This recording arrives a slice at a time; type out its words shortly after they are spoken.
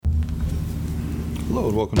Hello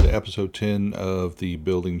and welcome to episode 10 of the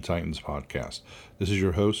Building Titans podcast. This is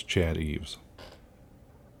your host, Chad Eves.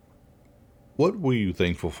 What were you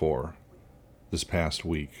thankful for this past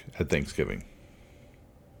week at Thanksgiving?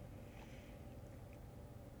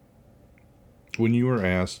 When you were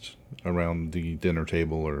asked around the dinner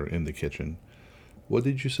table or in the kitchen, what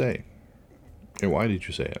did you say? And why did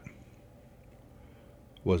you say it?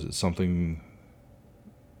 Was it something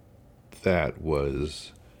that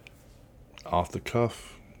was off the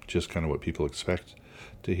cuff, just kind of what people expect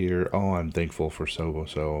to hear? Oh, I'm thankful for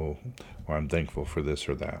so-and-so, or I'm thankful for this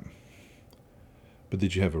or that. But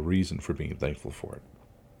did you have a reason for being thankful for it?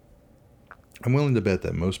 I'm willing to bet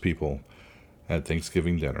that most people at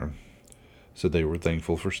Thanksgiving dinner said they were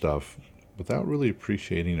thankful for stuff without really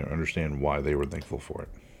appreciating or understanding why they were thankful for it,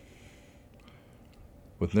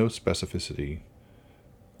 with no specificity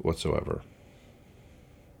whatsoever.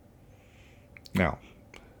 Now,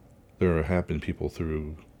 there have been people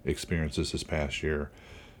through experiences this past year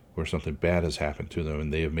where something bad has happened to them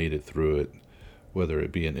and they have made it through it, whether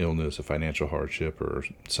it be an illness, a financial hardship, or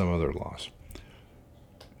some other loss.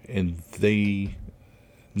 And they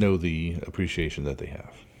know the appreciation that they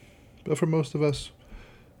have. But for most of us,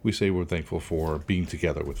 we say we're thankful for being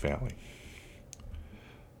together with family.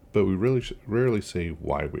 But we really rarely say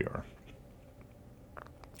why we are.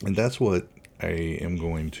 And that's what I am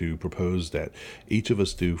going to propose that each of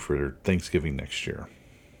us do for Thanksgiving next year.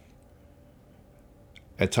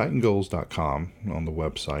 At titangoals.com on the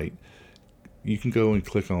website, you can go and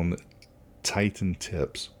click on Titan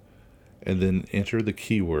Tips and then enter the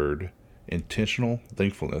keyword intentional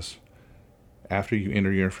thankfulness after you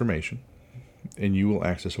enter your information, and you will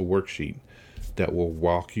access a worksheet that will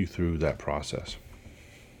walk you through that process.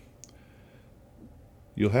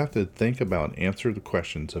 You'll have to think about and answer the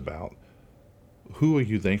questions about who are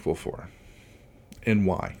you thankful for and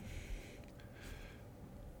why.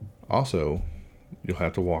 Also, you'll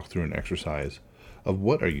have to walk through an exercise of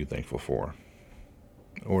what are you thankful for,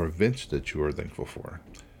 or events that you are thankful for,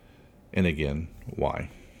 and again, why.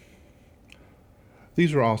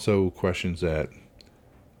 These are also questions that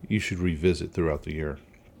you should revisit throughout the year.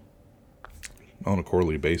 On a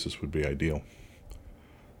quarterly basis would be ideal.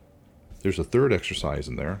 There's a third exercise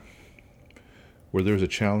in there where there's a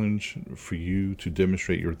challenge for you to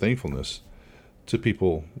demonstrate your thankfulness to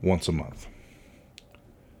people once a month.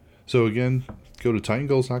 So again, go to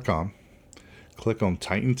titangoals.com, click on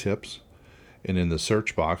Titan Tips, and in the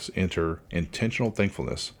search box, enter intentional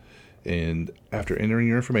thankfulness. And after entering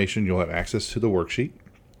your information, you'll have access to the worksheet.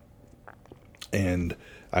 And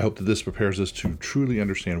I hope that this prepares us to truly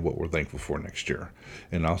understand what we're thankful for next year,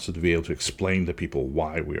 and also to be able to explain to people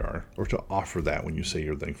why we are, or to offer that when you say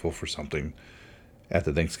you're thankful for something at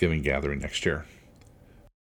the Thanksgiving gathering next year.